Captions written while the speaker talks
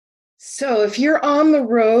So, if you're on the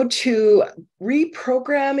road to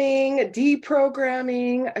reprogramming,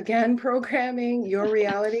 deprogramming, again, programming your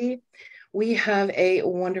reality, we have a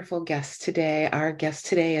wonderful guest today. Our guest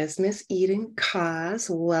today is Miss Eden Koz.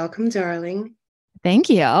 Welcome, darling. Thank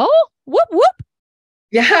you. Whoop, whoop.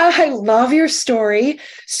 Yeah, I love your story.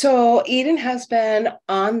 So, Eden has been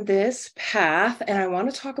on this path, and I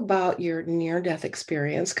want to talk about your near-death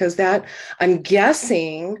experience because I'm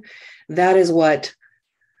guessing, that is what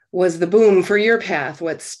was the boom for your path,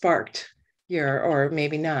 what sparked or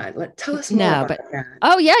maybe not. Tell us more No, about but that.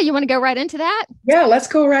 oh yeah, you want to go right into that? Yeah, let's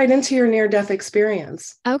go right into your near-death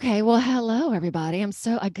experience. Okay. Well, hello everybody. I'm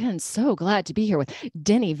so glad to be here with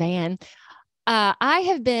Deni Van. I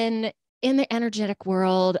have been in the energetic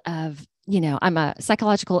world of, I'm a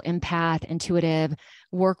psychological empath, intuitive,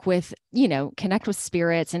 work with, connect with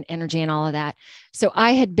spirits and energy and all of that. So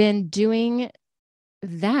I had been doing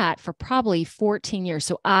that for probably 14 years.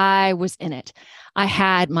 So I was in it. I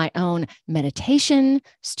had my own meditation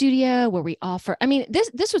studio where we offer,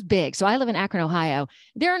 this was big. So I live in Akron, Ohio.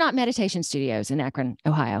 There are not meditation studios in Akron,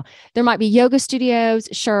 Ohio. There might be yoga studios.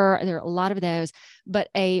 Sure. There are a lot of those, but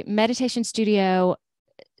a meditation studio,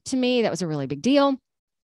 to me, that was a really big deal.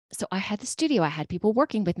 So I had the studio, I had people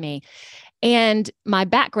working with me, and my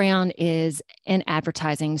background is in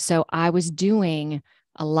advertising. So I was doing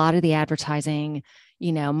a lot of the advertising,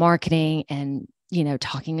 marketing and,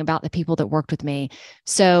 talking about the people that worked with me.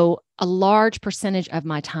 So a large percentage of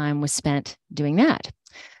my time was spent doing that.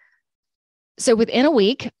 So within a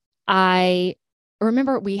week, I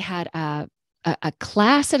remember we had a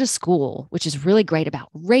class at a school, which is really great, about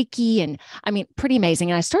Reiki, and pretty amazing.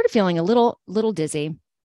 And I started feeling a little dizzy.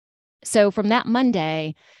 So from that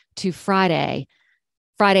Monday to Friday,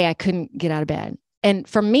 I couldn't get out of bed. And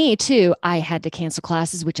for me too, I had to cancel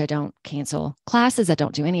classes, which I don't cancel classes. I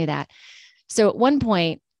don't do any of that. So at one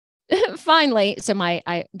point, finally,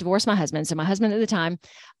 I divorced my husband. So my husband at the time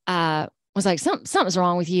was like, something's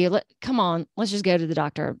wrong with you. Come on, let's just go to the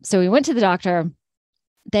doctor. So we went to the doctor.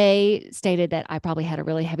 They stated that I probably had a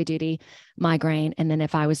really heavy duty migraine. And then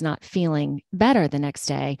if I was not feeling better the next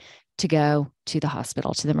day, to go to the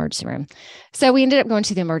hospital, to the emergency room. So we ended up going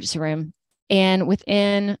to the emergency room, and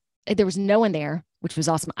there was no one there, which was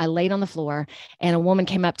awesome. I laid on the floor, and a woman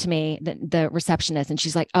came up to me, the receptionist, and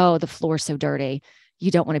she's like, "Oh, the floor's so dirty. You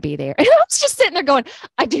don't want to be there." And I was just sitting there going,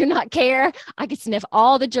 I do not care. I could sniff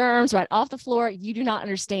all the germs right off the floor. You do not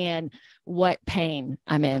understand what pain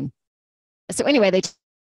I'm in. So anyway,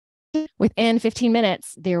 within 15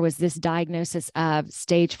 minutes, there was this diagnosis of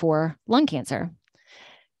stage 4 lung cancer.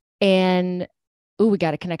 And, we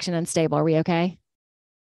got a connection unstable. Are we okay?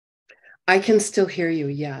 I can still hear you.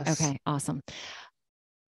 Yes. Okay, awesome.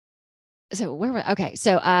 So okay.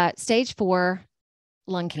 So stage 4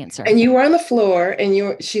 lung cancer. And you were on the floor,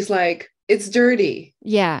 and she's like, "It's dirty."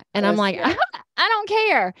 Yeah. And I'm like, I don't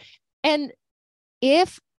care. And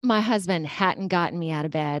if my husband hadn't gotten me out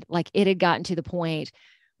of bed, like it had gotten to the point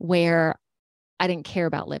where I didn't care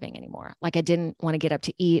about living anymore. Like I didn't want to get up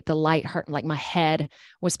to eat. The light hurt, like my head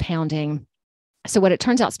was pounding. So what it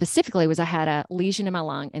turns out specifically was I had a lesion in my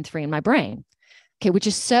lung and 3 in my brain. Okay, which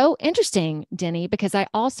is so interesting, Deni, because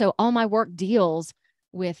all my work deals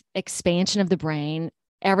with expansion of the brain,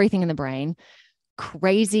 everything in the brain,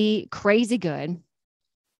 crazy, crazy good.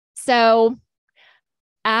 So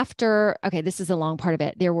this is a long part of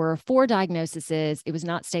it. There were 4 diagnoses. It was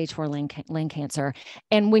not stage 4 lung cancer.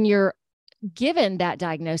 And when you're given that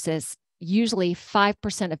diagnosis, usually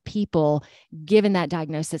 5% of people given that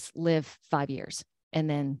diagnosis live 5 years and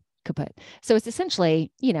then kaput. So it's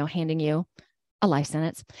essentially, handing you a life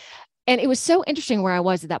sentence. And it was so interesting where I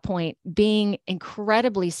was at that point, being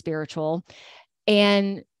incredibly spiritual,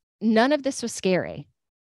 and none of this was scary.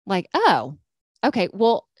 Like, oh, okay,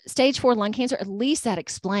 well, stage 4 lung cancer, at least that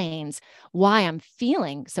explains why I'm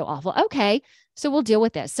feeling so awful. Okay, so we'll deal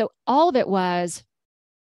with this. So all of it was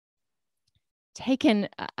taken,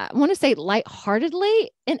 I want to say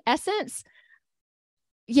lightheartedly in essence.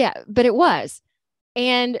 Yeah, but it was.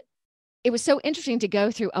 And it was so interesting to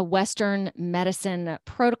go through a Western medicine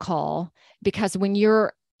protocol, because when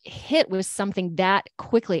you're hit with something that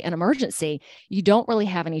quickly, an emergency, you don't really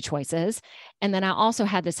have any choices. And then I also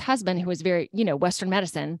had this husband who was very, Western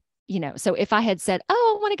medicine, so if I had said,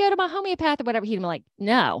 "Oh, I want to go to my homeopath," or whatever, he'd be like,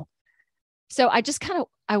 "No." So I just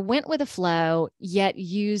I went with the flow, yet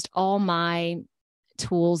used all my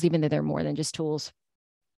tools, even though they're more than just tools,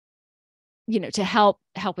 to help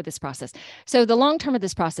with this process. So the long term of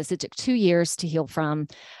this process, it took 2 years to heal from.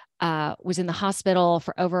 Was in the hospital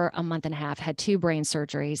for over a month and a half, had 2 brain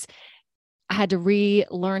surgeries. I had to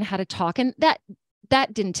relearn how to talk. And that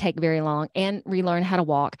that didn't take very long, and relearn how to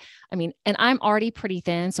walk. I mean, and I'm already pretty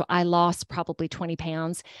thin, so I lost probably 20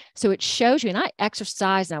 pounds. So it shows you, and I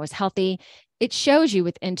exercised and I was healthy. It shows you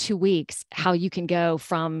within 2 weeks how you can go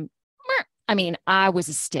from, I mean, I was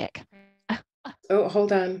a stick. Oh,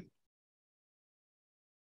 hold on.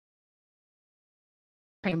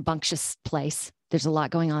 Rambunctious place. There's a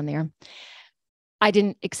lot going on there. I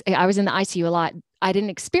was in the ICU a lot. I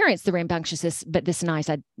didn't experience the rambunctiousness, but this night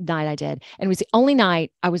I did. And it was the only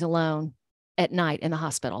night I was alone at night in the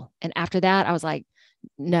hospital. And after that, I was like,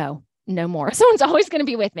 no more. Someone's always going to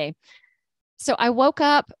be with me. So I woke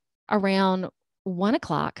up around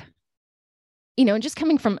 1:00, and just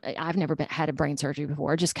coming from, I've never had a brain surgery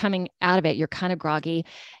before, just coming out of it, you're kind of groggy.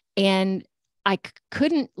 And I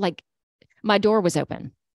couldn't, my door was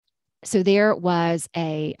open. So there was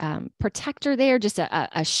a protector there, just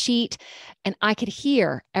a sheet, and I could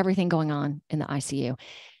hear everything going on in the ICU.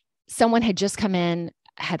 Someone had just come in,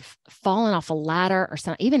 had fallen off a ladder or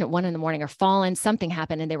something, even at 1 a.m, or fallen, something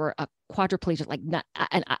happened, and they were a quadriplegic,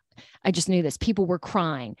 and I just knew this. People were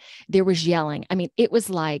crying. There was yelling. I mean, it was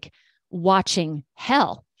like watching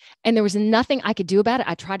hell. And there was nothing I could do about it.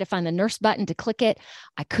 I tried to find the nurse button to click it.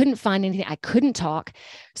 I couldn't find anything. I couldn't talk.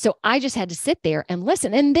 So I just had to sit there and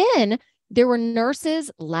listen. And then there were nurses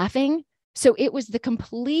laughing. So it was the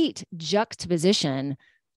complete juxtaposition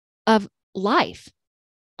of life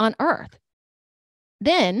on earth.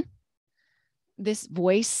 Then this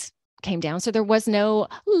voice came down. So there was no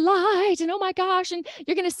light and, oh my gosh, and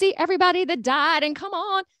you're going to see everybody that died and come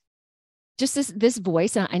on. Just this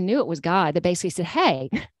voice, and I knew it was God, that basically said, hey,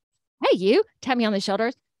 you, tap me on the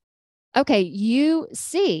shoulders. Okay, you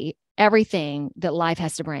see everything that life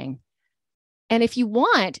has to bring. And if you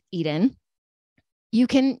want, Eden, you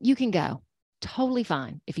can go. Totally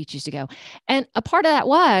fine if you choose to go. And a part of that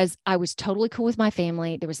was I was totally cool with my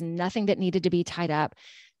family. There was nothing that needed to be tied up,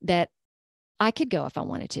 that I could go if I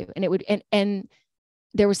wanted to. And it would, and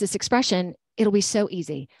there was this expression, it'll be so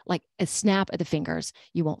easy, like a snap of the fingers.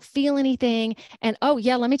 You won't feel anything. And oh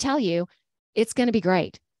yeah, let me tell you, it's going to be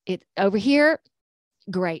great. It over here,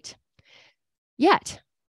 great. Yet,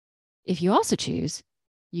 if you also choose,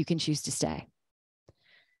 you can choose to stay.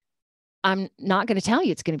 I'm not going to tell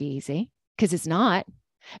you it's going to be easy, because it's not.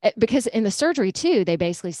 Because in the surgery too, they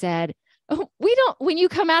basically said, oh, when you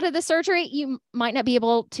come out of the surgery, you might not be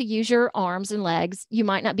able to use your arms and legs. You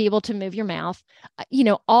might not be able to move your mouth.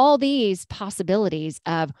 All these possibilities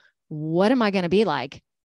of what am I going to be like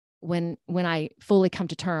when I fully come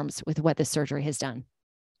to terms with what this surgery has done.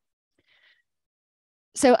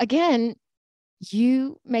 So again,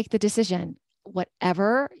 you make the decision.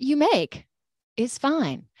 Whatever you make is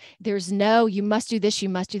fine. There's no, you must do this, you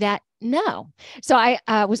must do that. No. So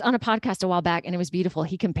I was on a podcast a while back, and it was beautiful.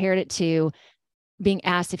 He compared it to being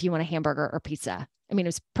asked if you want a hamburger or pizza. I mean, it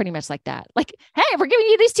was pretty much like that. Like, hey, we're giving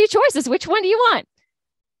you these two choices. Which one do you want?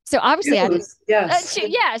 So obviously,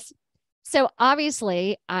 yes. So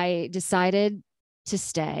obviously, I decided to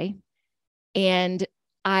stay, and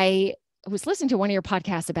I was listening to one of your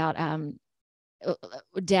podcasts about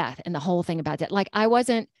death and the whole thing about death. Like, I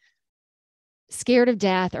wasn't scared of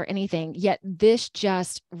death or anything, yet this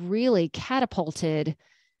just really catapulted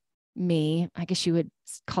me, I guess you would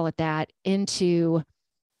call it that, into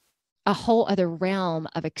a whole other realm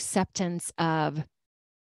of acceptance of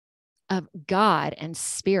God and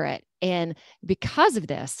spirit. And because of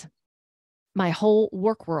this, my whole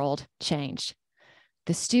work world changed.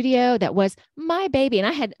 The studio that was my baby, and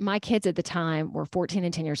I had my kids at the time were 14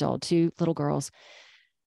 and 10 years old, two little girls.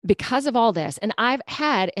 Because of all this, and I've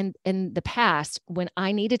had in the past, when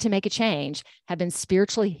I needed to make a change, have been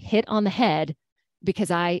spiritually hit on the head because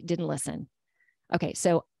I didn't listen. Okay,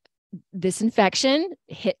 so this infection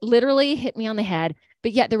literally hit me on the head,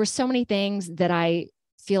 but yet there were so many things that I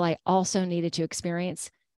feel I also needed to experience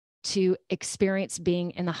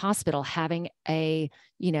being in the hospital, having a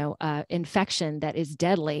infection that is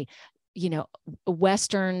deadly.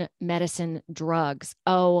 Western medicine drugs.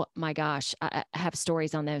 Oh my gosh. I have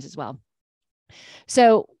stories on those as well.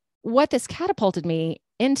 So what this catapulted me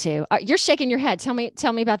into, you're shaking your head. Tell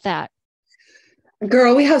me about that.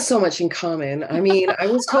 Girl, we have so much in common. I mean, I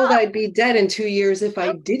was told I'd be dead in 2 years if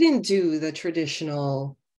I didn't do the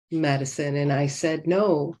traditional medicine. And I said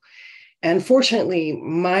no. And fortunately,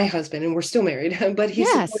 my husband, and we're still married, but he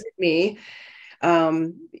supported me.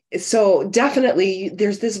 So definitely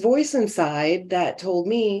there's this voice inside that told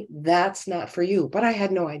me that's not for you, but I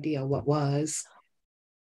had no idea what was.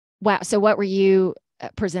 Wow. So what were you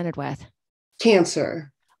presented with?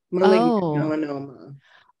 Cancer, malignant melanoma.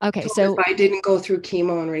 Okay. So if I didn't go through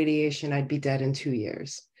chemo and radiation, I'd be dead in 2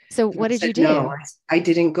 years. So And I what did you said, do? no, I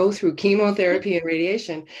didn't go through chemotherapy and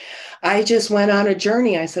radiation. I just went on a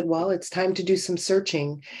journey. I said, well, it's time to do some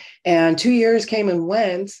searching. And 2 years came and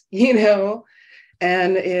went,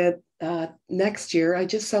 and next year I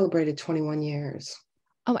just celebrated 21 years.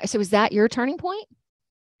 Oh, so is that your turning point?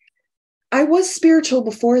 I was spiritual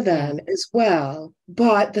before then as well.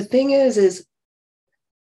 But the thing is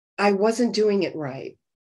I wasn't doing it right.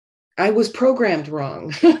 I was programmed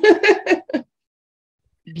wrong.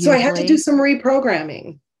 So I had to do some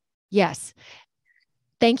reprogramming. Yes.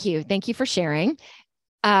 Thank you. Thank you for sharing.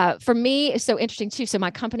 For me, it's so interesting too. So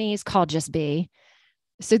my company is called Just Be.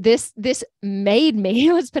 So this made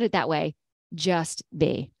me, let's put it that way, just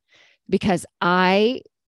be, because I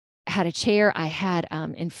had a chair. I had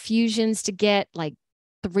infusions to get like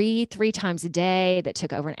three times a day that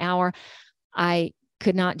took over an hour. I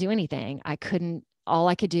could not do anything. All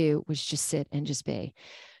I could do was just sit and just be.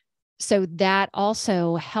 So that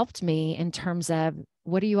also helped me in terms of,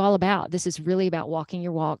 what are you all about? This is really about walking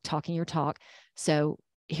your walk, talking your talk. So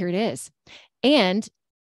here it is. And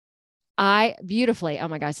I beautifully, oh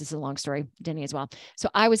my gosh, this is a long story, Deni as well. So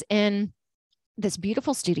I was in this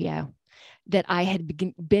beautiful studio that I had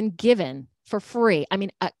been given for free. I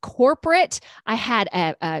mean, a corporate, I had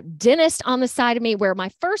a dentist on the side of me, where my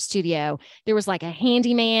first studio, there was like a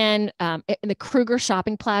handyman in the Kruger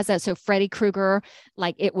shopping plaza. So Freddy Krueger,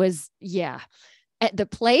 like it was, At the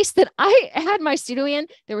place that I had my studio in,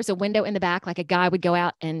 there was a window in the back, like a guy would go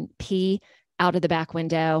out and pee out of the back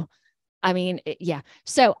window. I mean,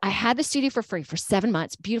 So I had the studio for free for 7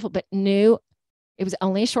 months, beautiful, but knew it was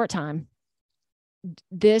only a short time.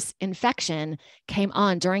 This infection came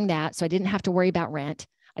on during that. So I didn't have to worry about rent.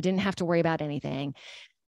 I didn't have to worry about anything.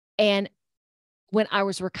 And when I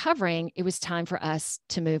was recovering, it was time for us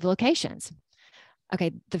to move locations.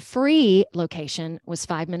 Okay. The free location was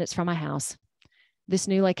 5 minutes from my house. This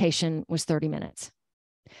new location was 30 minutes.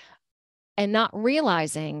 And not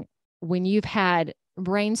realizing, when you've had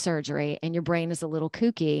brain surgery and your brain is a little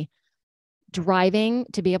kooky,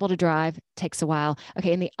 to be able to drive takes a while.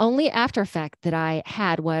 Okay. And the only after effect that I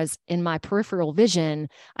had was in my peripheral vision,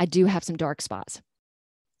 I do have some dark spots.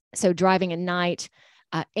 So driving at night,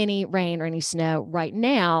 any rain or any snow right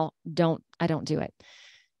now, I don't do it.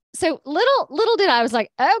 So little did I was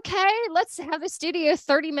like, okay, let's have the studio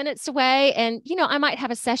 30 minutes away. And, I might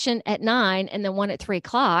have a session at 9 and then one at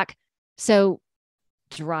 3:00. So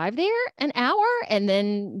drive there an hour and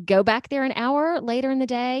then go back there an hour later in the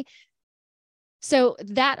day. So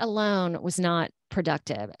that alone was not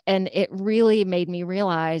productive. And it really made me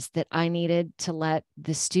realize that I needed to let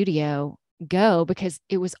the studio go, because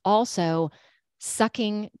it was also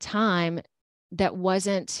sucking time that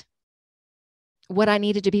wasn't what I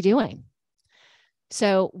needed to be doing.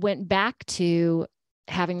 So went back to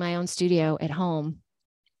having my own studio at home,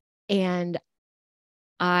 and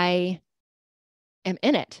I am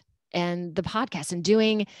in it, and the podcast, and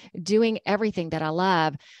doing everything that I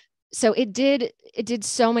love. So it did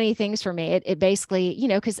so many things for me. It basically,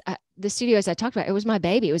 because the studio, as I talked about, it was my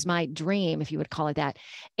baby. It was my dream, if you would call it that.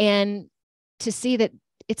 And to see that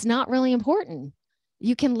it's not really important.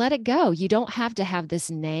 You can let it go. You don't have to have this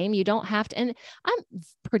name. You don't have to. And I'm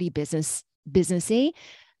pretty businessy.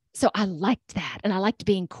 So I liked that. And I liked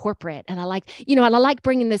being corporate. And I like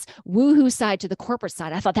bringing this woohoo side to the corporate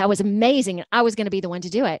side. I thought that was amazing. And I was going to be the one to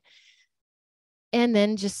do it. And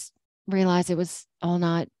then just realized it was all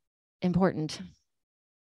not important.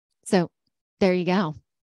 So there you go.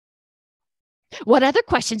 What other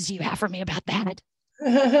questions do you have for me about that?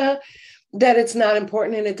 That it's not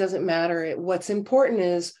important and it doesn't matter. What's important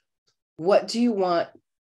is, what do you want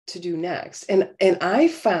to do next? And I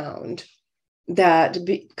found that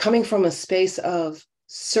coming from a space of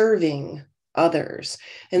serving others.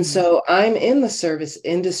 And so I'm in the service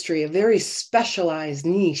industry, a very specialized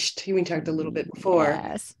niche. We talked a little bit before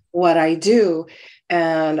what I do.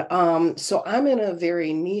 And so I'm in a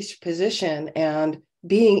very niche position, and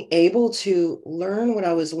being able to learn what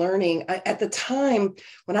I was learning at the time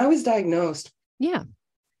when I was diagnosed. Yeah.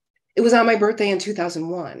 It was on my birthday in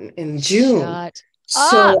 2001 in June. Shut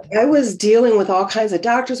So up. I was dealing with all kinds of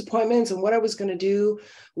doctor's appointments and what I was going to do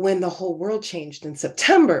when the whole world changed in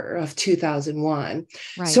September of 2001.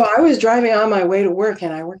 Right. So I was driving on my way to work,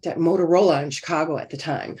 and I worked at Motorola in Chicago at the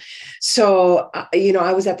time. So,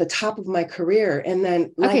 I was at the top of my career. And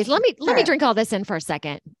then, okay, so let me drink all this in for a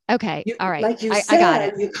second. Okay. All right. Like you said, I got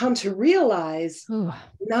it. You come to realize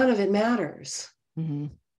none of it matters. Mm-hmm.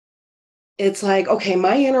 It's like, okay,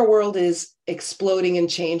 my inner world is exploding and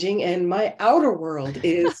changing, and my outer world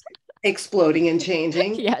is exploding and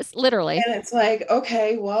changing. Yes, literally. And it's like,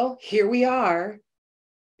 okay, well, here we are.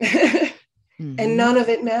 and none of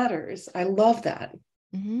it matters. I love that.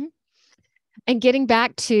 Mm-hmm. And getting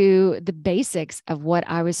back to the basics of what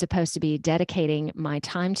I was supposed to be dedicating my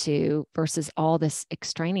time to versus all this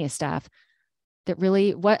extraneous stuff that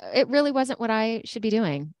really wasn't what I should be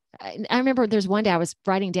doing. I remember there's one day I was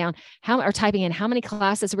writing down typing in how many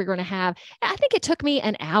classes we were going to have. I think it took me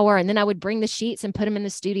an hour, and then I would bring the sheets and put them in the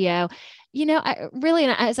studio.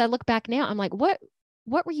 And as I look back now, I'm like, what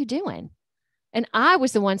were you doing? And I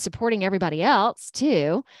was the one supporting everybody else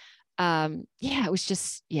too. It was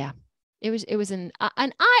just, it was an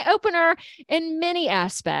eye opener in many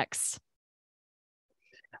aspects.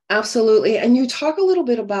 Absolutely. And you talk a little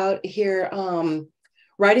bit about here,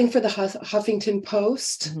 writing for the Huffington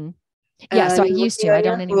Post. Mm-hmm. Yeah. So I used to, I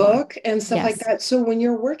don't anymore. Book and stuff like that. So when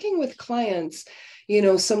you're working with clients,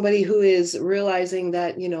 somebody who is realizing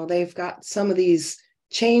that, they've got some of these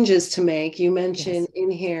changes to make, you mentioned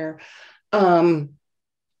in here,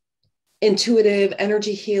 intuitive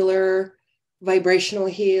energy healer, vibrational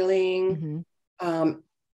healing,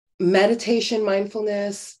 meditation,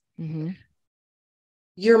 mindfulness,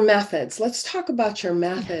 your methods. Let's talk about your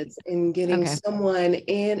methods in getting someone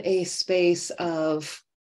in a space of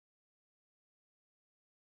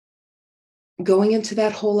going into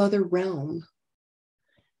that whole other realm,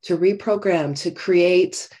 to reprogram, to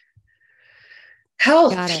create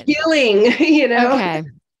health, healing,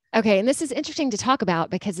 Okay. And this is interesting to talk about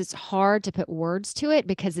because it's hard to put words to it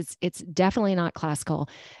because it's definitely not classical.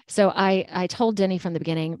 So I told Deni from the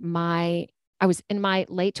beginning, I was in my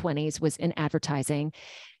late 20s, was in advertising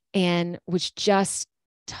and was just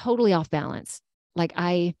totally off balance. Like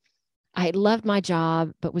I loved my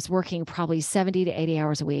job, but was working probably 70 to 80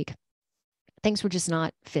 hours a week. Things were just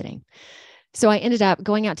not fitting. So I ended up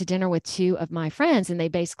going out to dinner with two of my friends, and they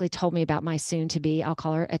basically told me about my soon to be, I'll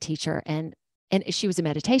call her a teacher. And she was a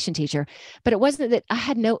meditation teacher, but it wasn't that I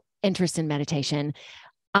had no interest in meditation.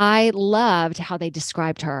 I loved how they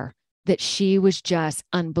described her, that she was just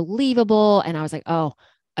unbelievable. And I was like, oh,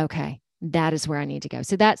 okay, that is where I need to go.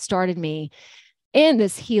 So that started me in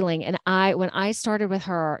this healing. And when I started with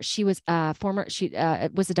her, she was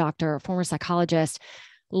was a doctor, a former psychologist,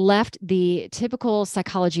 left the typical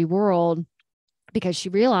psychology world because she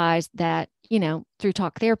realized that, through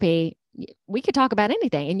talk therapy, we could talk about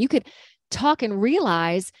anything and you could talk and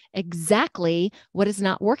realize exactly what is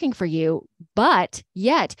not working for you, but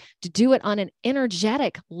yet to do it on an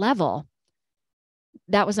energetic level,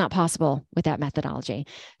 that was not possible with that methodology.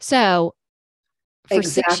 So for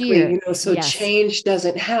 6 years, change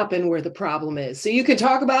doesn't happen where the problem is. So you can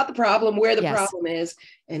talk about the problem where the problem is,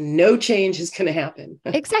 and no change is going to happen.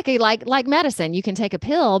 Exactly. Like medicine, you can take a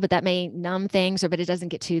pill, but that may numb things, but it doesn't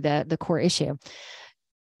get to the core issue.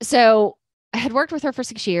 So I had worked with her for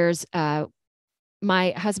 6 years.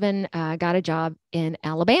 My husband got a job in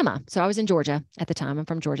Alabama. So I was in Georgia at the time. I'm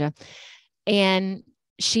from Georgia. And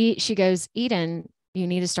she goes, Eden, you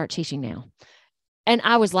need to start teaching now. And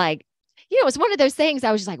I was like, it was one of those things.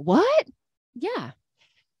 I was just like, what? Yeah.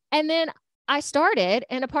 And then I started,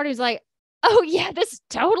 and a part of me was like, oh yeah, this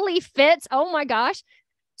totally fits. Oh my gosh.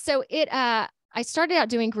 So I started out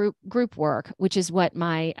doing group work, which is what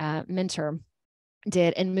my mentor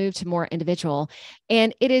did, and moved to more individual.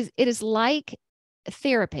 And it is like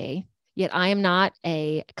therapy, yet I am not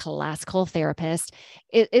a classical therapist.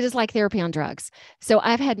 It is like therapy on drugs. So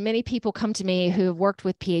I've had many people come to me who have worked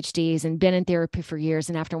with PhDs and been in therapy for years.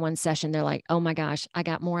 And after one session, they're like, oh my gosh, I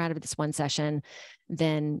got more out of this one session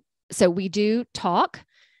than. So we talk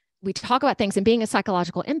about things, and being a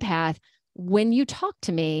psychological empath, when you talk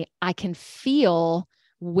to me, I can feel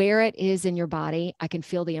where it is in your body. I can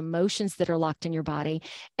feel the emotions that are locked in your body.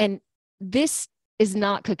 And this is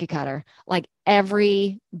not cookie cutter. Like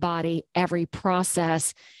every body, every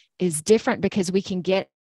process is different because we can get.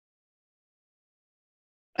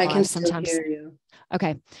 I can sometimes hear you.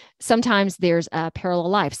 Okay. Sometimes there's a parallel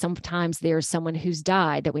life. Sometimes there's someone who's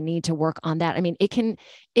died that we need to work on that. I mean, it can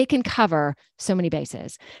cover so many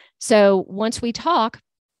bases. So once we talk,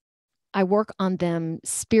 I work on them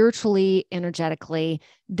spiritually, energetically.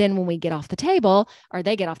 Then when we get off the table, or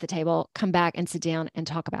they get off the table, come back and sit down and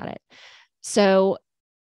talk about it. So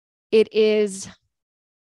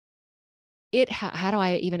how do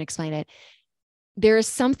I even explain it? There is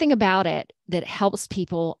something about it that helps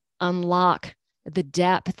people unlock the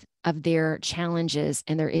depth of their challenges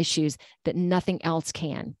and their issues that nothing else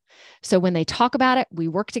can. So when they talk about it, we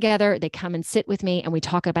work together, they come and sit with me and we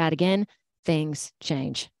talk about it again, things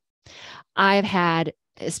change. I've had,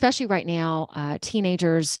 especially right now,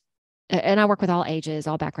 teenagers, and I work with all ages,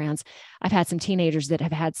 all backgrounds. I've had some teenagers that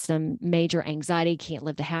have had some major anxiety, can't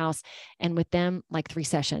leave the house. And with them, like 3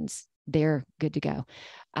 sessions, they're good to go.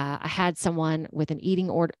 I had someone with an eating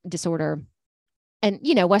disorder. And,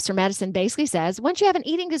 Western medicine basically says once you have an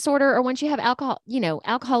eating disorder or once you have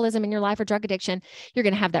alcoholism in your life or drug addiction, you're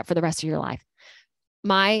going to have that for the rest of your life.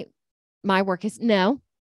 My work is no,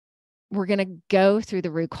 we're going to go through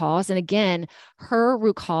the root cause. And again, her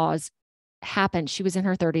root cause happened. She was in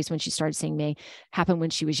her 30s when she started seeing me, happened when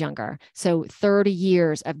she was younger. So 30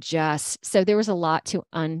 years of so there was a lot to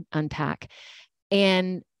unpack.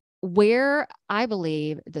 And where I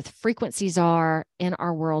believe the frequencies are in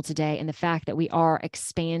our world today and the fact that we are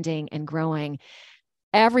expanding and growing,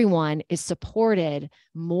 everyone is supported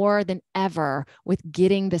more than ever with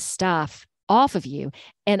getting the stuff off of you.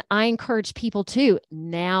 And I encourage people to,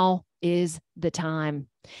 now is the time.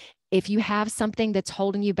 If you have something that's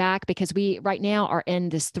holding you back, because we right now are in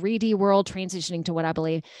this 3D world, transitioning to what I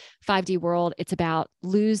believe 5D world, it's about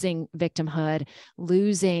losing victimhood,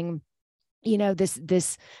 losing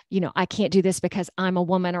this, I can't do this because I'm a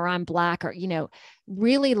woman or I'm Black, or,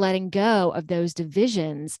 really letting go of those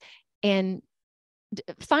divisions and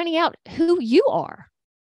finding out who you are.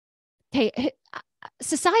 Okay.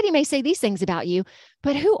 Society may say these things about you,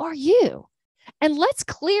 but who are you? And let's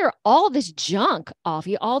clear all this junk off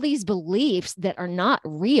you, all these beliefs that are not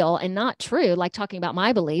real and not true, like talking about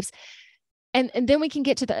my beliefs. And then we can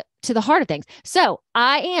get to the heart of things. So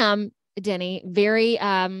I am, Deni, very,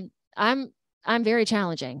 I'm very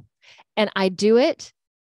challenging, and I do it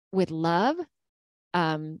with love.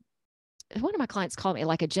 One of my clients called me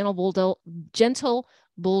like a gentle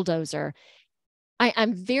bulldozer.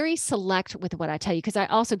 I'm very select with what I tell you, because I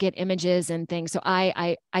also get images and things. So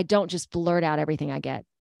I don't just blurt out everything I get.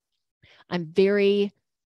 I'm very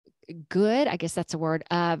good, I guess that's a word,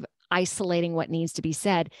 of isolating what needs to be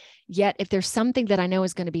said. Yet if there's something that I know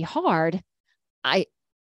is going to be hard, I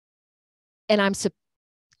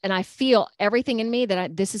feel everything in me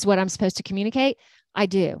that this is what I'm supposed to communicate, I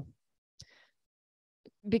do.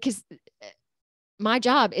 Because my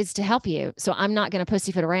job is to help you. So I'm not going to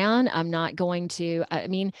pussyfoot around. I'm not going to,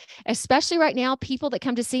 especially right now, people that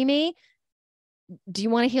come to see me, do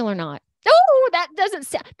you want to heal or not? Oh, that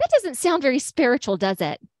doesn't sound very spiritual, does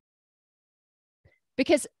it?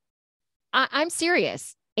 Because I'm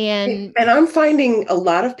serious. And I'm finding a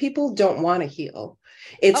lot of people don't want to heal.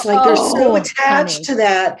 It's like they're so attached to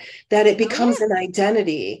that it becomes an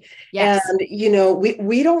identity. Yes. And,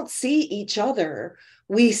 we don't see each other.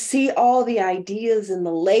 We see all the ideas and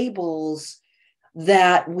the labels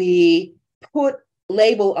that we put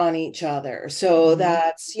label on each other. So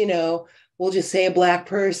that's, we'll just say a Black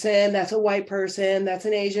person, that's a white person, that's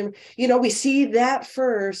an Asian, we see that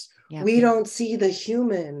first. Yep. We don't see the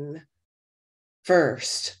human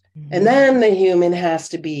first. And then the human has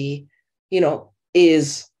to be,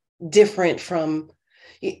 is different from,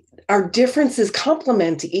 our differences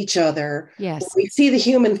complement each other. Yes. We see the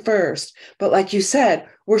human first, but like you said,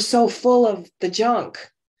 we're so full of the junk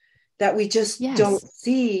that we just don't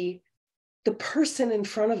see the person in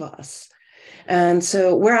front of us. And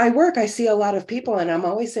so where I work, I see a lot of people, and I'm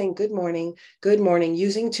always saying good morning,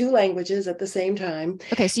 using two languages at the same time.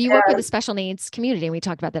 Okay. So you work with the special needs community. And we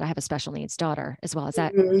talked about that. I have a special needs daughter as well. Is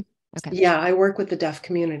that? Okay. Yeah, I work with the deaf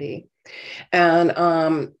community. And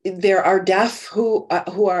there are deaf who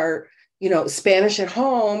are, Spanish at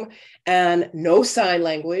home and no sign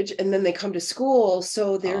language. And then they come to school.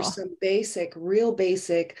 So there's some real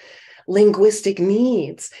basic linguistic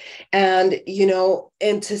needs. And,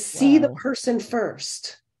 and to see the person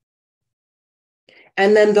first.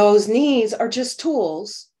 And then those needs are just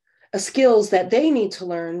tools, skills that they need to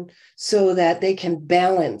learn so that they can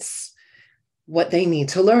balance what they need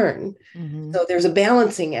to learn. So there's a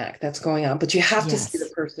balancing act that's going on, but you have to see the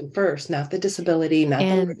person first, not the disability, not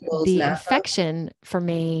the labels. The infection for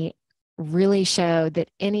me really showed that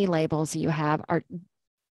any labels you have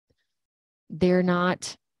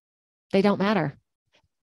they don't matter.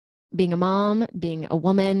 Being a mom, being a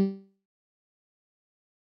woman,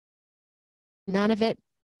 none of it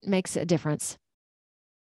makes a difference.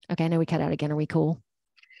 Okay, I know we cut out again. Are we cool?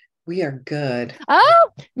 We are good. Oh,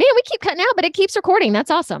 man, we keep cutting out, but it keeps recording.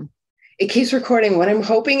 That's awesome. It keeps recording. What I'm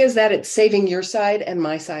hoping is that it's saving your side and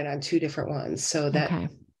my side on two different ones, so that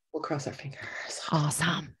we'll cross our fingers.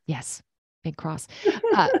 Awesome. Yes. Big cross.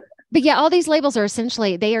 But yeah, all these labels are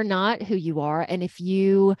essentially, they are not who you are. And if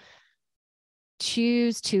you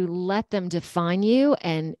choose to let them define you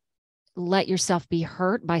and let yourself be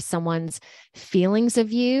hurt by someone's feelings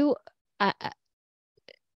of you,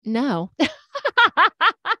 no.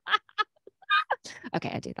 Okay,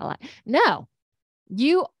 I do that a lot. No,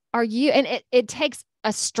 you are you. And it takes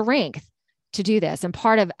a strength to do this. And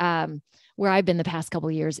part of where I've been the past couple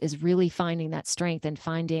of years is really finding that strength and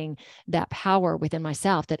finding that power within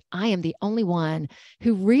myself, that I am the only one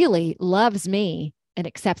who really loves me and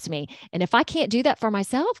accepts me. And if I can't do that for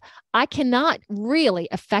myself, I cannot really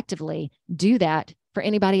effectively do that for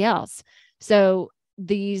anybody else. So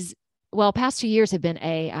these, past 2 years have been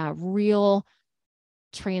a real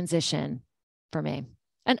transition for me.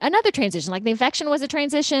 And another transition, like the infection was a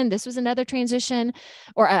transition. This was another transition,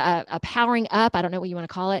 or a powering up. I don't know what you want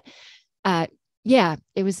to call it. Yeah,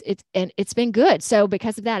 it's been good. So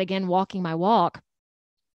because of that, again, walking my walk,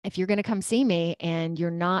 if you're going to come see me and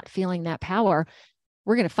you're not feeling that power,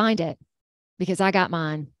 we're going to find it, because I got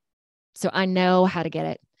mine. So I know how to get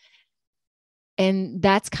it. And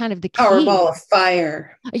that's kind of the key. Our ball of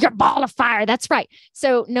fire. Your ball of fire. That's right.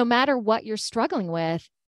 So no matter what you're struggling with,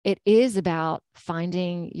 it is about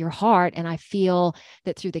finding your heart. And I feel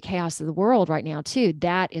that through the chaos of the world right now too,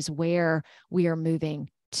 that is where we are moving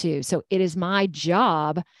to. So it is my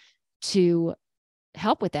job to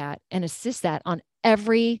help with that and assist that on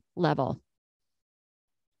every level.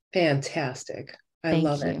 Fantastic. I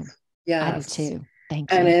love it. Yeah, I do too.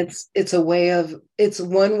 Thank you. And it's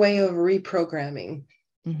one way of reprogramming,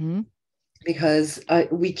 because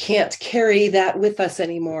we can't carry that with us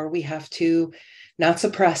anymore. We have to not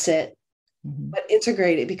suppress it, but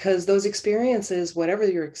integrate it, because those experiences, whatever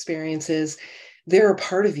your experience is, they're a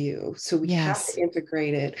part of you. So we have to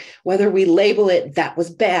integrate it, whether we label it, that was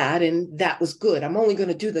bad and that was good. I'm only going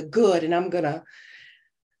to do the good, and I'm going to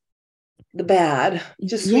the bad,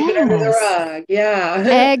 just sweep it under the rug.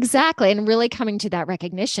 Yeah, exactly. And really coming to that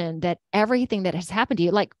recognition that everything that has happened to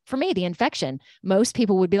you, like for me, the infection, most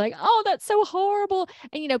people would be like, oh, that's so horrible.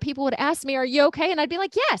 And, people would ask me, are you okay? And I'd be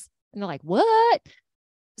like, yes. And they're like, what?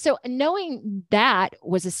 So knowing that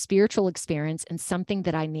was a spiritual experience and something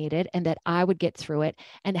that I needed, and that I would get through it,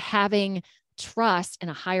 and having trust in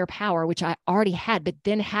a higher power, which I already had, but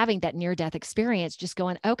then having that near-death experience, just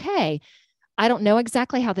going, okay, I don't know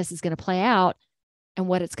exactly how this is going to play out and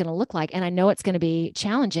what it's going to look like. And I know it's going to be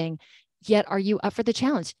challenging, yet are you up for the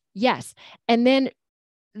challenge? Yes. And then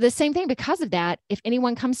the same thing, because of that, if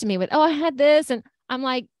anyone comes to me with, oh, I had this, and I'm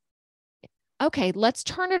like, okay, let's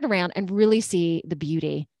turn it around and really see the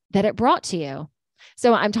beauty that it brought to you.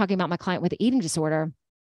 So I'm talking about my client with the eating disorder.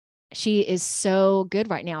 She is so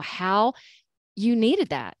good right now. How you needed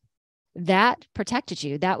that. That protected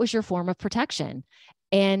you. That was your form of protection.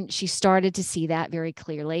 And she started to see that very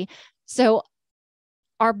clearly. So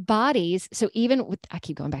our bodies, I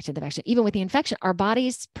keep going back to the vaccine, even with the infection, our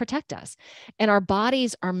bodies protect us, and our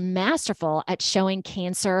bodies are masterful at showing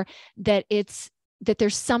cancer that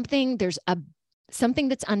there's something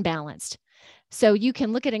that's unbalanced. So you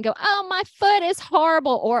can look at it and go, oh, my foot is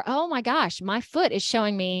horrible. Or, oh my gosh, my foot is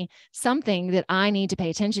showing me something that I need to pay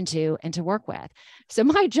attention to and to work with. So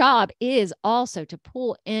my job is also to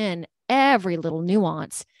pull in every little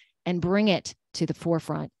nuance and bring it to the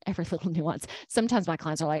forefront, every little nuance. Sometimes my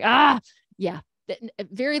clients are like,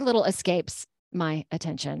 very little escapes my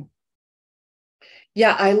attention.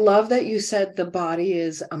 Yeah, I love that you said the body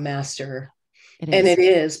is a master. And it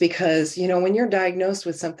is, because, when you're diagnosed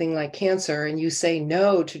with something like cancer and you say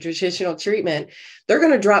no to traditional treatment, they're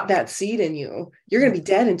going to drop that seed in you. You're going to be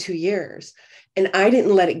dead in 2 years. And I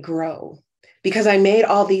didn't let it grow, because I made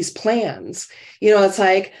all these plans. It's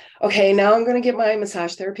like, okay, now I'm going to get my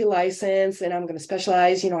massage therapy license, and I'm going to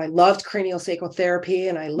specialize. I loved craniosacral therapy,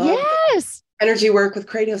 and I loved energy work with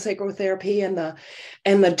craniosacral therapy and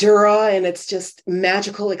the Dura, and it's just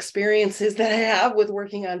magical experiences that I have with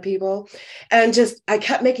working on people. And I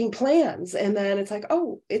kept making plans, and then it's like,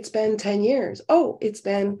 oh, it's been 10 years. Oh, it's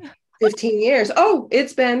been 15 years. Oh,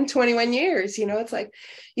 it's been 21 years. It's like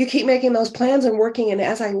you keep making those plans and working. And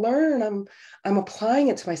as I learn, I'm applying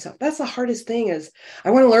it to myself. That's the hardest thing, is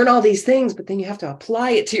I want to learn all these things, but then you have to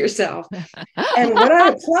apply it to yourself. And when I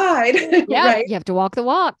applied, right, you have to walk the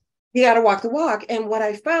walk. You got to walk the walk. And what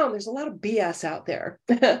I found, there's a lot of BS out there.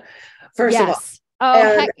 First of all.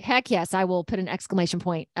 Oh, heck yes. I will put an exclamation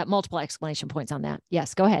point, multiple exclamation points on that.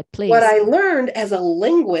 Yes, go ahead, please. What I learned as a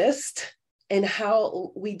linguist, and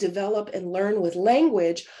how we develop and learn with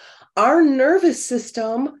language, our nervous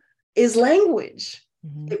system is language.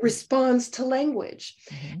 It responds to language.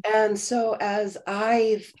 And so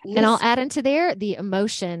and I'll add into there the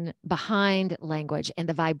emotion behind language and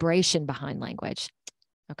the vibration behind language.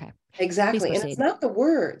 Okay. Exactly. And it's not the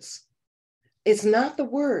words. It's not the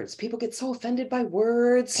words. People get so offended by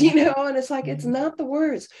words, and it's like, it's not the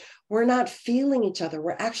words. We're not feeling each other.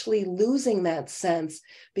 We're actually losing that sense,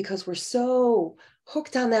 because we're so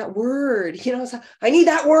hooked on that word, so I need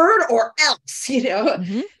that word or else, So,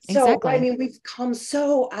 exactly. we've come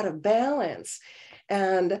so out of balance.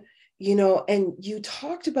 And, and you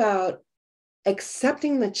talked about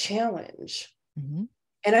accepting the challenge. Mm-hmm.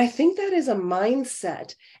 And I think that is a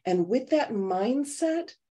mindset. And with that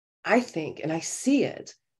mindset, I think, and I see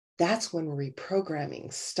it, that's when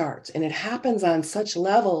reprogramming starts. And it happens on such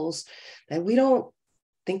levels that we don't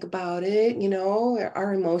think about it.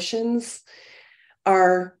 Our emotions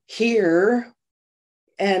are here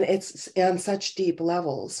and it's on such deep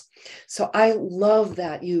levels. So I love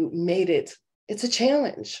that you made it. It's a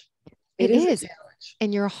challenge. It is is. a challenge.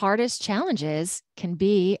 And your hardest challenges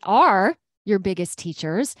are your biggest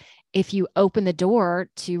teachers if you open the door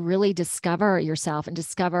to really discover yourself and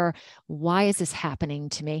discover, why is this happening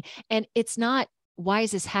to me? And it's not, why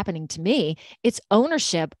is this happening to me? It's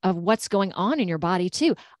ownership of what's going on in your body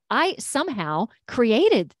too. I somehow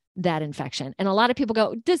created that infection. And a lot of people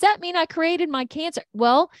go, does that mean I created my cancer?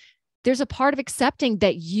 Well, there's a part of accepting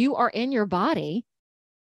that you are in your body.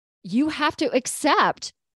 You have to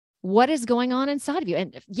accept what is going on inside of you.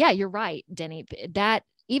 And yeah, you're right, Deni, that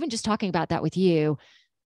even just talking about that with you,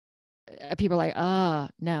 people are like, oh,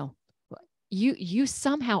 no, you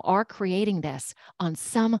somehow are creating this on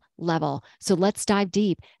some level. So let's dive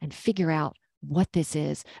deep and figure out what this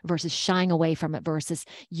is versus shying away from it versus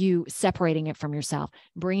you separating it from yourself.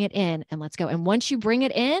 Bring it in and let's go. And once you bring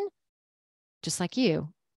it in, just like you,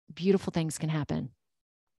 beautiful things can happen.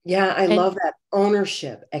 Yeah, I love that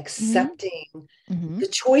ownership, accepting the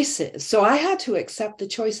choices. So I had to accept the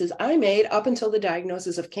choices I made up until the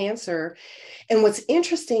diagnosis of cancer. And what's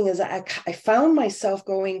interesting is I found myself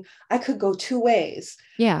going, I could go two ways.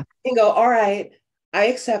 Yeah. And go, all right, I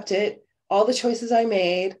accept it, all the choices I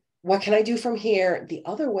made. What can I do from here? The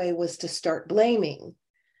other way was to start blaming.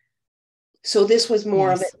 So this was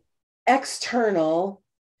more of an external,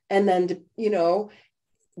 and then,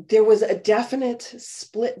 there was a definite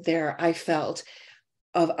split there, I felt,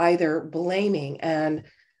 of either blaming. And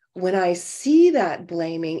when I see that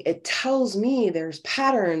blaming, it tells me there's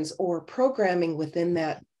patterns or programming within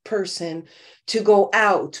that person to go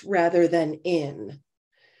out rather than in,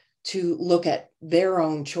 to look at their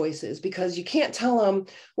own choices, because you can't tell them,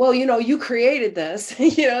 well, you created this.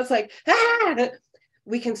 It's like,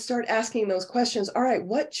 we can start asking those questions. All right,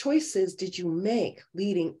 what choices did you make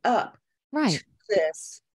leading up to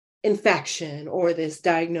this infection or this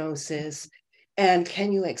diagnosis? And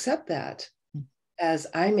can you accept that as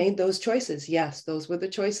I made those choices? Yes, those were the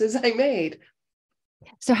choices I made.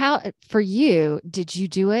 So how, for you, did you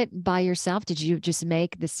do it by yourself? Did you just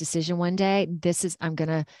make this decision one day? I'm going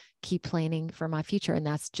to keep planning for my future, and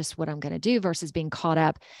that's just what I'm going to do, versus being caught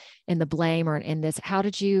up in the blame or in this. How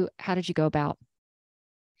did you go about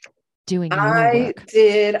doing your work?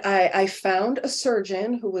 I found a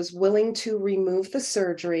surgeon who was willing to remove the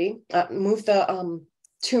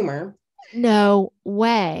tumor. No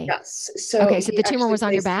way. Yes. So okay, so the tumor was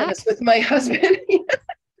on your back? With my husband.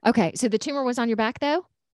 Okay, so the tumor was on your back though?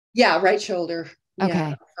 Yeah, right shoulder. Okay.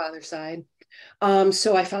 Yeah, father's side.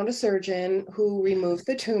 So I found a surgeon who removed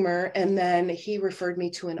the tumor, and then he referred me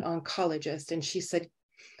to an oncologist. And she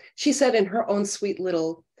said in her own sweet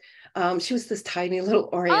little, she was this tiny little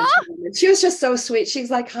Oriental woman. She was just so sweet. She's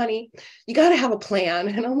like, honey, you got to have a plan.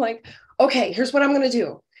 And I'm like, okay, here's what I'm going to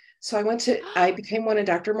do. So I became one of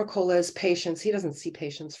Dr. McCullough's patients. He doesn't see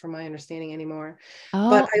patients from my understanding anymore.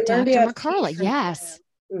 But I learned Dr. McCullough, yes.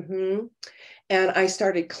 Mm-hmm. And I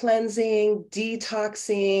started cleansing,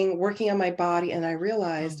 detoxing, working on my body. And I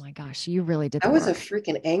realized, oh my gosh, you really did. I was a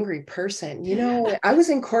freaking angry person. I was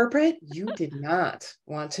in corporate. You did not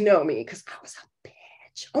want to know me because I was a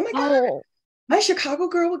bitch. Oh my God. My Chicago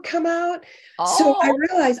girl would come out. So I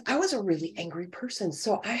realized I was a really angry person.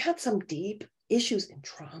 So I had some deep issues and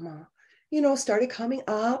trauma, started coming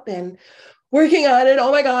up and working on it.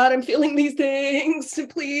 Oh my God, I'm feeling these things.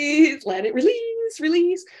 Please let it release.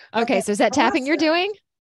 Okay, so is that tapping you're doing?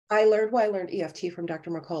 I learned EFT from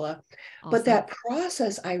Dr. McCullough. Awesome. But that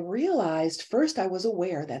process, I realized first I was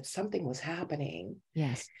aware that something was happening.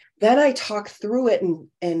 Yes. Then I talked through it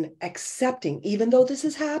and accepting, even though this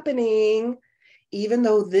is happening, even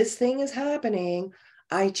though this thing is happening,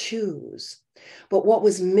 I choose. But what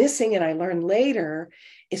was missing, and I learned later,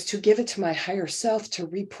 is to give it to my higher self to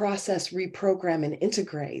reprocess, reprogram, and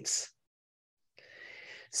integrate.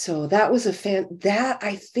 So that was that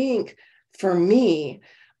I think for me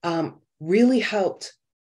really helped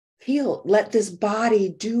heal, let this body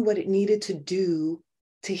do what it needed to do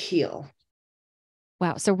to heal.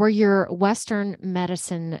 Wow. So were your Western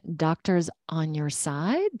medicine doctors on your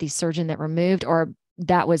side, the surgeon that removed, or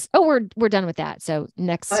that was, we're done with that. So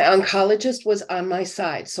next. My oncologist was on my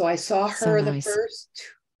side. So I saw her the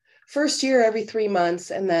first year every 3 months,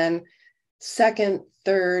 and then second,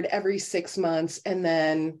 third, every 6 months. And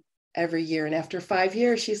then every year. And after 5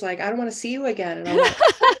 years, she's like, I don't want to see you again. And I'm like,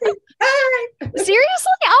 okay, all right.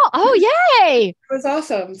 Seriously? Oh, yay. It was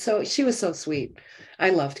awesome. So she was so sweet. I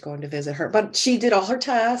loved going to visit her, but she did all her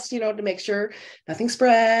tests, to make sure nothing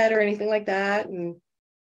spread or anything like that. And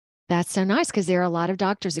that's so nice, because there are a lot of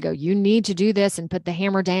doctors that go, you need to do this and put the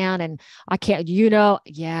hammer down. And I can't,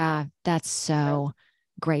 yeah, that's so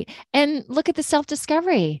great. And look at the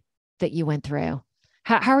self-discovery that you went through.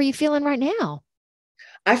 How are you feeling right now?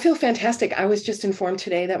 I feel fantastic. I was just informed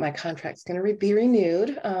today that my contract's going to be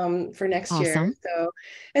renewed for next year. Awesome. So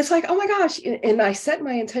it's like, oh my gosh. And I set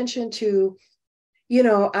my intention to,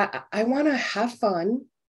 I want to have fun,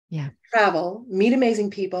 travel, meet amazing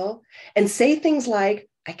people, and say things like,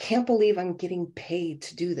 I can't believe I'm getting paid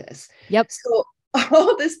to do this. Yep. So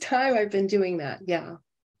all this time I've been doing that. Yeah.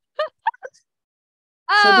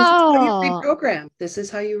 So this is how you reprogram. This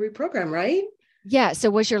is how you reprogram, right? Yeah.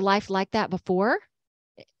 So was your life like that before?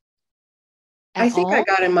 I think I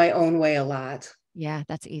got in my own way a lot. Yeah,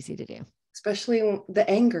 that's easy to do. Especially when the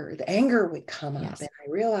anger would come up. And I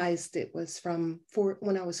realized it was from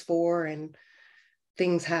when I was 4, and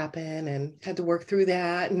things happen, and had to work through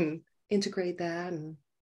that and integrate that. And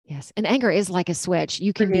yes. And anger is like a switch.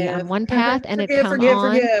 You can be on one path and it can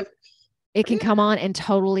come on and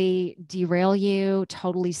totally derail you,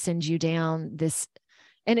 totally send you down this.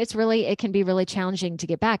 And it can be really challenging to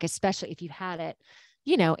get back, especially if you've had it,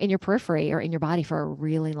 in your periphery or in your body for a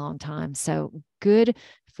really long time. So good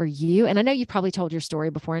for you. And I know you've probably told your story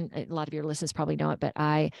before, and a lot of your listeners probably know it, but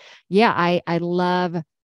I love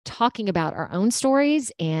talking about our own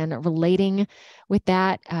stories and relating with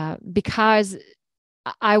that, because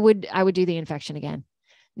I would do the infection again,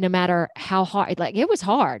 no matter how hard. Like, it was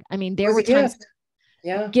hard. I mean, there were times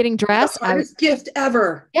getting dressed. The hardest gift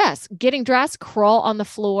ever. Yes. Getting dressed, crawl on the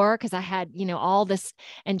floor, because I had, all this,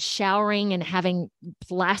 and showering and having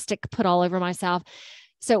plastic put all over myself.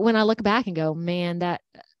 So when I look back and go, man,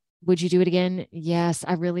 would you do it again? Yes.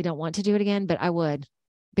 I really don't want to do it again, but I would,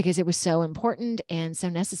 because it was so important and so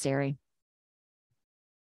necessary.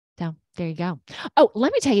 So there you go. Oh,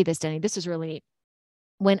 let me tell you this, Deni. This is really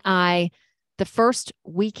neat. The first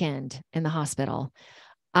weekend in the hospital,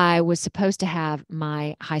 I was supposed to have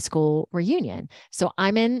my high school reunion. So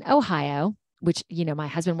I'm in Ohio, which, my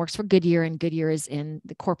husband works for Goodyear, and Goodyear is in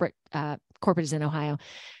the corporate is in Ohio.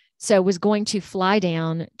 So I was going to fly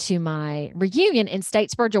down to my reunion in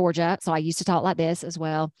Statesboro, Georgia. So I used to talk like this as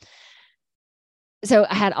well. So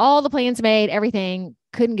I had all the plans made, everything,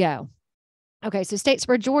 couldn't go. Okay. So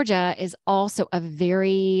Statesboro, Georgia is also a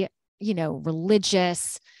very,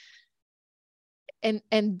 religious. And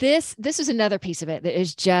this is another piece of it that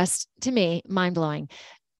is just, to me, mind blowing.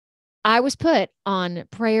 I was put on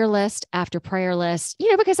prayer list after prayer list,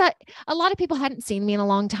 because a lot of people hadn't seen me in a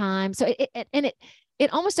long time. So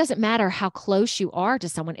it almost doesn't matter how close you are to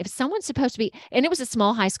someone. If someone's supposed to be, and it was a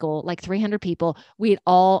small high school, like 300 people, we had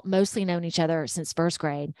all mostly known each other since first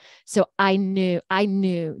grade. So I knew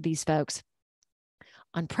these folks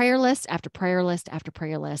on prayer list after prayer list after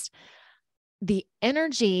prayer list. The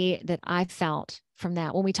energy that I felt from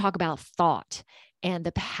that, when we talk about thought and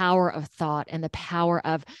the power of thought and the power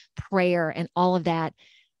of prayer and all of that,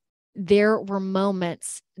 there were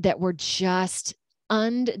moments that were just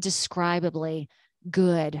undescribably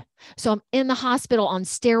good. So I'm in the hospital on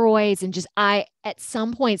steroids, and at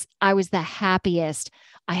some points, I was the happiest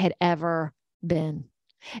I had ever been.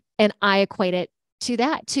 And I equate it to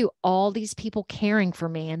that, to all these people caring for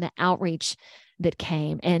me and the outreach that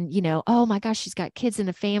came, and, oh my gosh, she's got kids in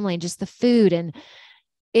the family, and just the food. And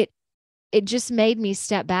it just made me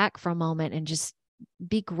step back for a moment and just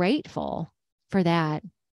be grateful for that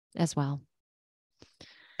as well.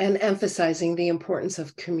 And emphasizing the importance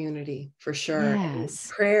of community, for sure. Yes.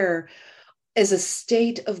 And prayer is a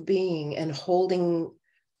state of being, and holding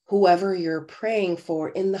whoever you're praying for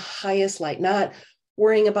in the highest light, not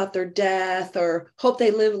worrying about their death or hope they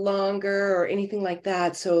live longer or anything like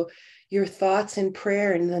that. So your thoughts in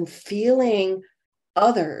prayer, and then feeling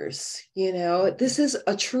others, this is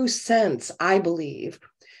a true sense, I believe,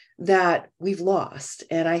 that we've lost.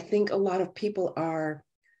 And I think a lot of people are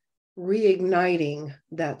reigniting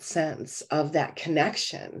that sense of that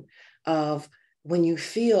connection of when you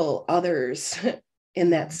feel others in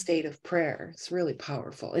that state of prayer. It's really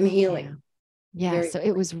powerful and healing. Yeah. So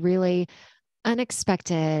it was really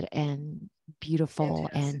unexpected and beautiful.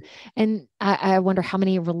 Fantastic. And I wonder how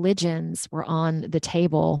many religions were on the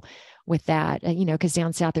table with that, because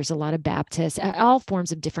down south, there's a lot of Baptists, all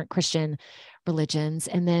forms of different Christian religions.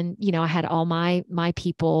 And then, I had all my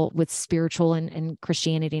people with spiritual and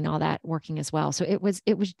Christianity and all that working as well. So it was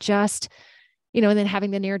just and then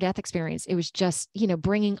having the near death experience, it was just,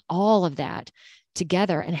 bringing all of that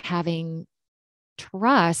together and having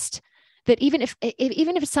trust that even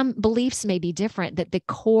if some beliefs may be different, that the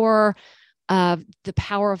core of the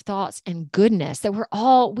power of thoughts and goodness, that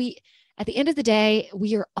at the end of the day,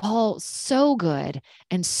 we are all so good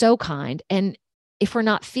and so kind. And if we're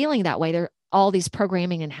not feeling that way, there are all these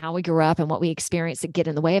programming and how we grew up and what we experience that get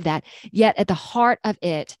in the way of that. Yet at the heart of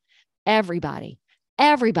it, everybody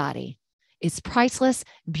is priceless,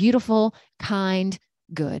 beautiful, kind,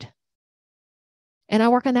 good. And I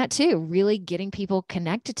work on that too, really getting people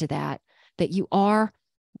connected to that you are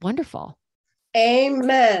wonderful.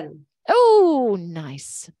 Amen. Oh,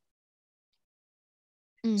 nice.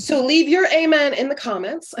 So leave your amen in the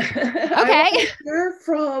comments. Okay. I want to hear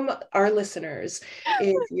from our listeners.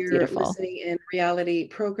 If you're Beautiful. listening in Reality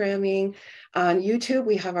Programming on YouTube,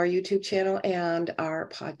 we have our YouTube channel and our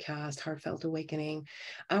podcast, Heartfelt Awakening.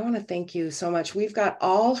 I want to thank you so much. We've got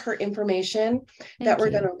all her information that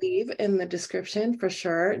we're going to leave in the description for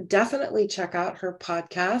sure. Definitely check out her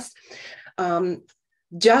podcast.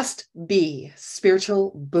 Just Be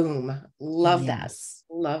Spiritual Boom. Love that.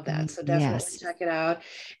 Love that. So definitely check it out.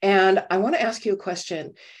 And I want to ask you a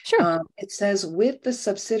question. Sure. It says, with the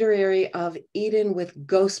subsidiary of Eden with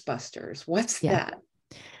Ghostbusters. What's that?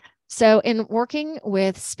 So in working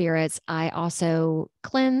with spirits, I also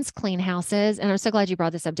clean houses. And I'm so glad you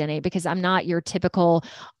brought this up, Deni, because I'm not your typical,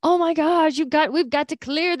 oh my gosh, we've got to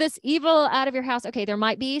clear this evil out of your house. Okay, there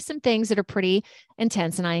might be some things that are pretty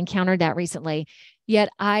intense, and I encountered that recently. Yet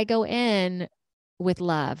I go in with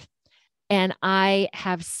love, and I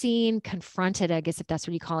have confronted, I guess if that's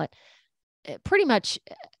what you call it, pretty much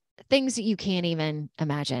things that you can't even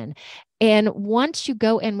imagine. And once you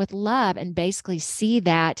go in with love and basically see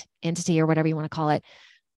that entity or whatever you want to call it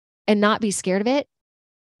and not be scared of it,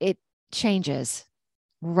 it changes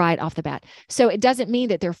right off the bat. So it doesn't mean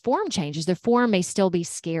that their form changes. Their form may still be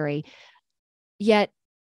scary, yet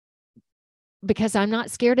because I'm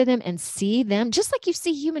not scared of them and see them just like you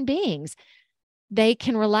see human beings, they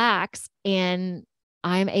can relax, and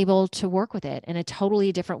I'm able to work with it in a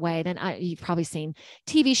totally different way than you've probably seen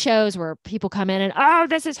TV shows where people come in and, oh,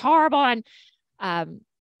 this is horrible. And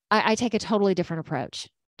I take a totally different approach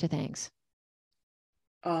to things.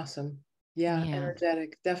 Awesome. Yeah.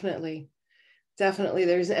 Energetic. Definitely.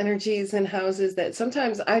 There's energies in houses that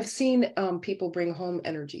sometimes I've seen people bring home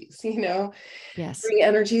energies, Yes. Bring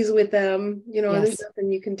energies with them, There's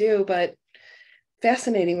nothing you can do, but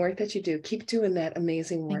fascinating work that you do. Keep doing that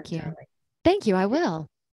amazing work. Thank you. Thank you. I will.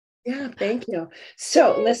 Yeah, thank you.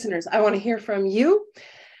 So listeners, I want to hear from you.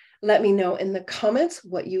 Let me know in the comments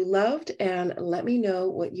what you loved, and let me know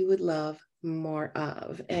what you would love more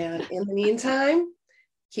of. And in the meantime,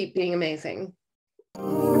 keep being amazing.